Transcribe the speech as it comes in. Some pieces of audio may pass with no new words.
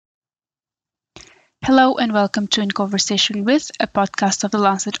Hello and welcome to In Conversation With, a podcast of the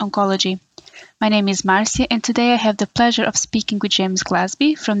Lancet Oncology. My name is Marcia and today I have the pleasure of speaking with James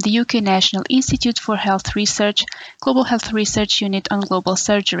Glasbey from the UK National Institute for Health Research, Global Health Research Unit on Global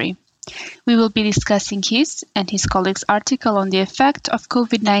Surgery. We will be discussing his and his colleagues' article on the effect of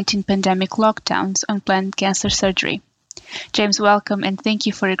COVID-19 pandemic lockdowns on planned cancer surgery. James, welcome and thank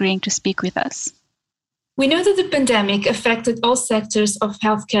you for agreeing to speak with us. We know that the pandemic affected all sectors of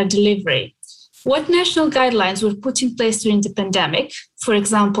healthcare delivery. What national guidelines were put in place during the pandemic, for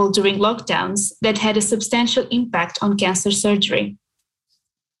example, during lockdowns, that had a substantial impact on cancer surgery?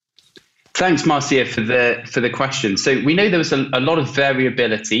 Thanks, Marcia, for the question. So we know there was a lot of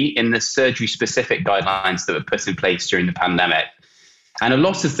variability in the surgery-specific guidelines that were put in place during the pandemic. And a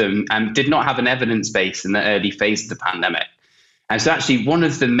lot of them did not have an evidence base in the early phase of the pandemic. And so actually one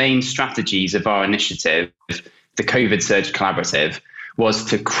of the main strategies of our initiative, the COVID Surge Collaborative, was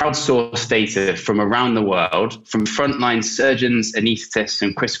to crowdsource data from around the world, from frontline surgeons, anaesthetists,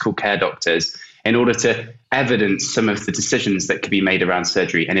 and critical care doctors, in order to evidence some of the decisions that could be made around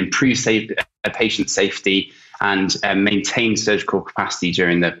surgery and improve patient safety and maintain surgical capacity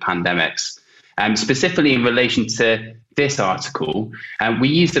during the pandemics. Specifically in relation to this article, we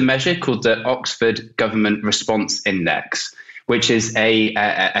used a measure called the Oxford Government Response Index, which is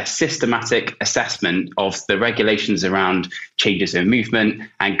a systematic assessment of the regulations around changes in movement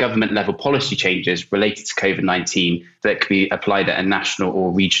and government level policy changes related to COVID-19 that can be applied at a national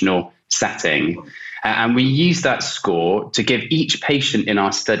or regional setting. And we use that score to give each patient in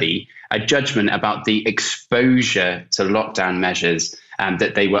our study a judgment about the exposure to lockdown measures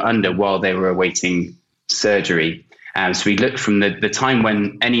that they were under while they were awaiting surgery. So we looked from the time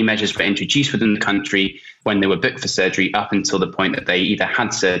when any measures were introduced within the country, when they were booked for surgery, up until the point that they either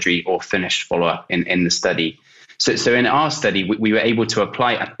had surgery or finished follow-up in the study. So in our study, we were able to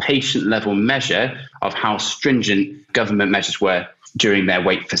apply a patient-level measure of how stringent government measures were during their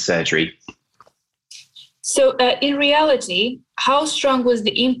wait for surgery. So in reality, how strong was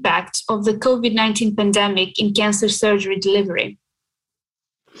the impact of the COVID-19 pandemic in cancer surgery delivery?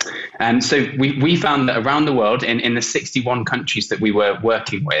 So we found that around the world, in the 61 countries that we were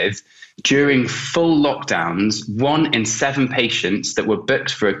working with, during full lockdowns, 1 in 7 patients that were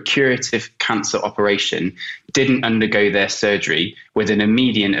booked for a curative cancer operation didn't undergo their surgery within a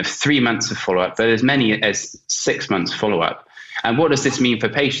median of 3 months of follow-up, but as many as 6 months follow-up. And what does this mean for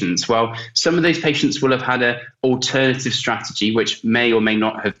patients? Well, some of those patients will have had an alternative strategy, which may or may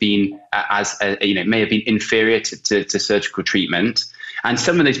not have been may have been inferior to surgical treatment. And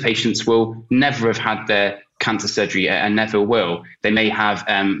some of those patients will never have had their cancer surgery and never will. They may have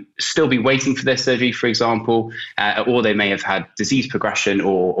still be waiting for their surgery, for example, or they may have had disease progression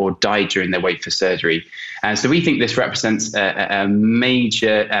or died during their wait for surgery. And so we think this represents a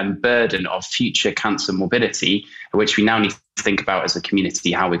major burden of future cancer morbidity, which we now need to think about as a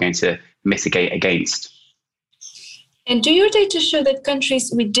community how we're going to mitigate against. And do your data show that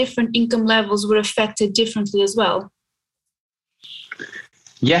countries with different income levels were affected differently as well?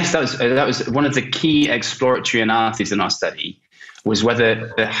 Yes, that was one of the key exploratory analyses in our study, was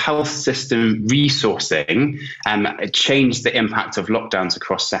whether the health system resourcing changed the impact of lockdowns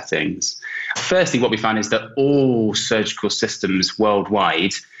across settings. Firstly, what we found is that all surgical systems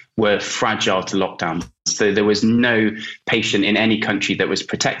worldwide were fragile to lockdown. So there was no patient in any country that was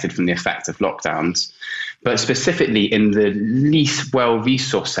protected from the effect of lockdowns. But specifically in the least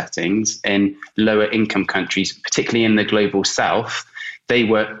well-resourced settings in lower income countries, particularly in the global south, they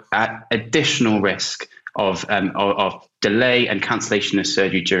were at additional risk of delay and cancellation of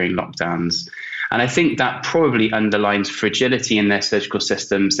surgery during lockdowns. And I think that probably underlines fragility in their surgical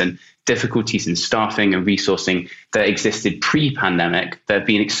systems and difficulties in staffing and resourcing that existed pre-pandemic that have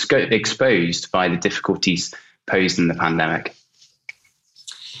been exposed by the difficulties posed in the pandemic.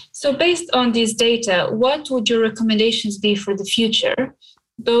 So based on this data, what would your recommendations be for the future,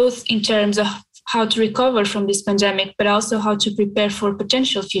 both in terms of how to recover from this pandemic, but also how to prepare for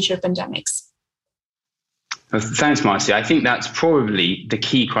potential future pandemics? Thanks, Marcia. I think that's probably the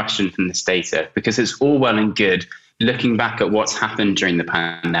key question from this data, because it's all well and good looking back at what's happened during the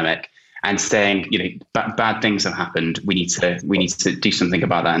pandemic and saying, bad things have happened. We need to do something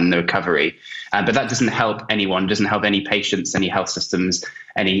about that in the recovery. But that doesn't help anyone, doesn't help any patients, any health systems,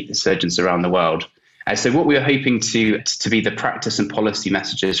 any surgeons around the world. So what we were hoping to be the practice and policy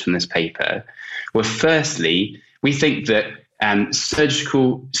messages from this paper were, firstly, we think that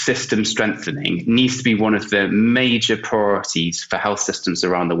surgical system strengthening needs to be one of the major priorities for health systems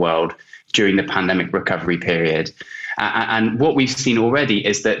around the world during the pandemic recovery period. And what we've seen already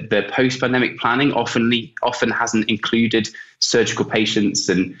is that the post-pandemic planning often hasn't included surgical patients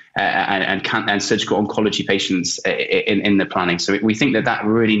and surgical oncology patients in the planning. So we think that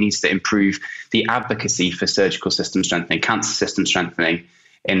really needs to improve the advocacy for surgical system strengthening, cancer system strengthening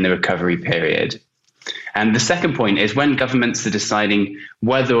in the recovery period. And the second point is when governments are deciding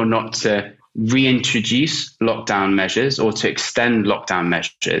whether or not to reintroduce lockdown measures or to extend lockdown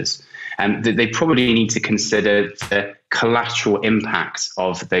measures, they probably need to consider the collateral impact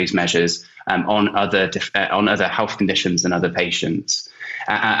of those measures on other health conditions and other patients.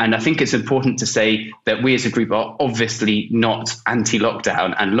 And I think it's important to say that we as a group are obviously not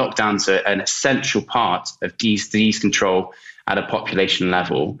anti-lockdown, and lockdowns are an essential part of disease control at a population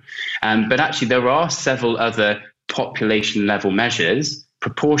level. But actually, there are several other population level measures,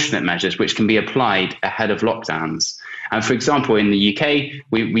 proportionate measures, which can be applied ahead of lockdowns. And for example, in the UK,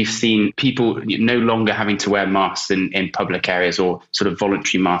 we've seen people no longer having to wear masks in public areas or sort of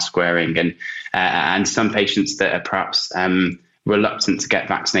voluntary mask wearing, and some patients that are perhaps reluctant to get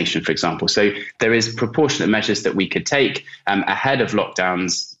vaccination, for example. So there is proportionate measures that we could take ahead of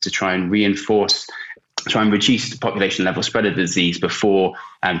lockdowns to try and reduce the population level spread of the disease before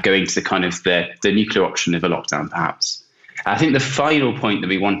going to kind of the nuclear option of a lockdown, perhaps. I think the final point that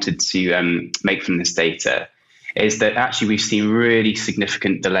we wanted to make from this data is that actually we've seen really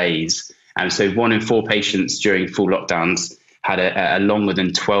significant delays. And so 1 in 4 patients during full lockdowns had a longer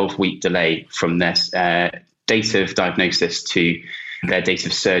than 12-week delay from their date of diagnosis to their date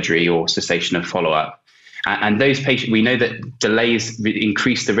of surgery or cessation of follow-up. And those patients, we know that delays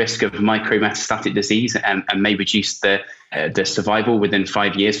increase the risk of micrometastatic disease and may reduce the survival within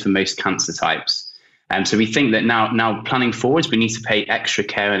 5 years for most cancer types. So we think that now planning forwards, we need to pay extra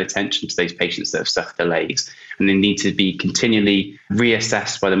care and attention to those patients that have suffered delays, and they need to be continually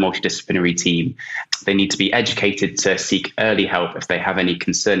reassessed by the multidisciplinary team. They need to be educated to seek early help if they have any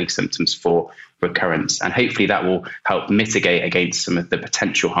concerning symptoms for recurrence, and hopefully that will help mitigate against some of the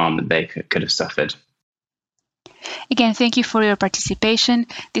potential harm that they could have suffered. Again, thank you for your participation.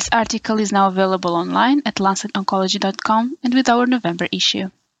 This article is now available online at lancetonncology.com and with our November issue.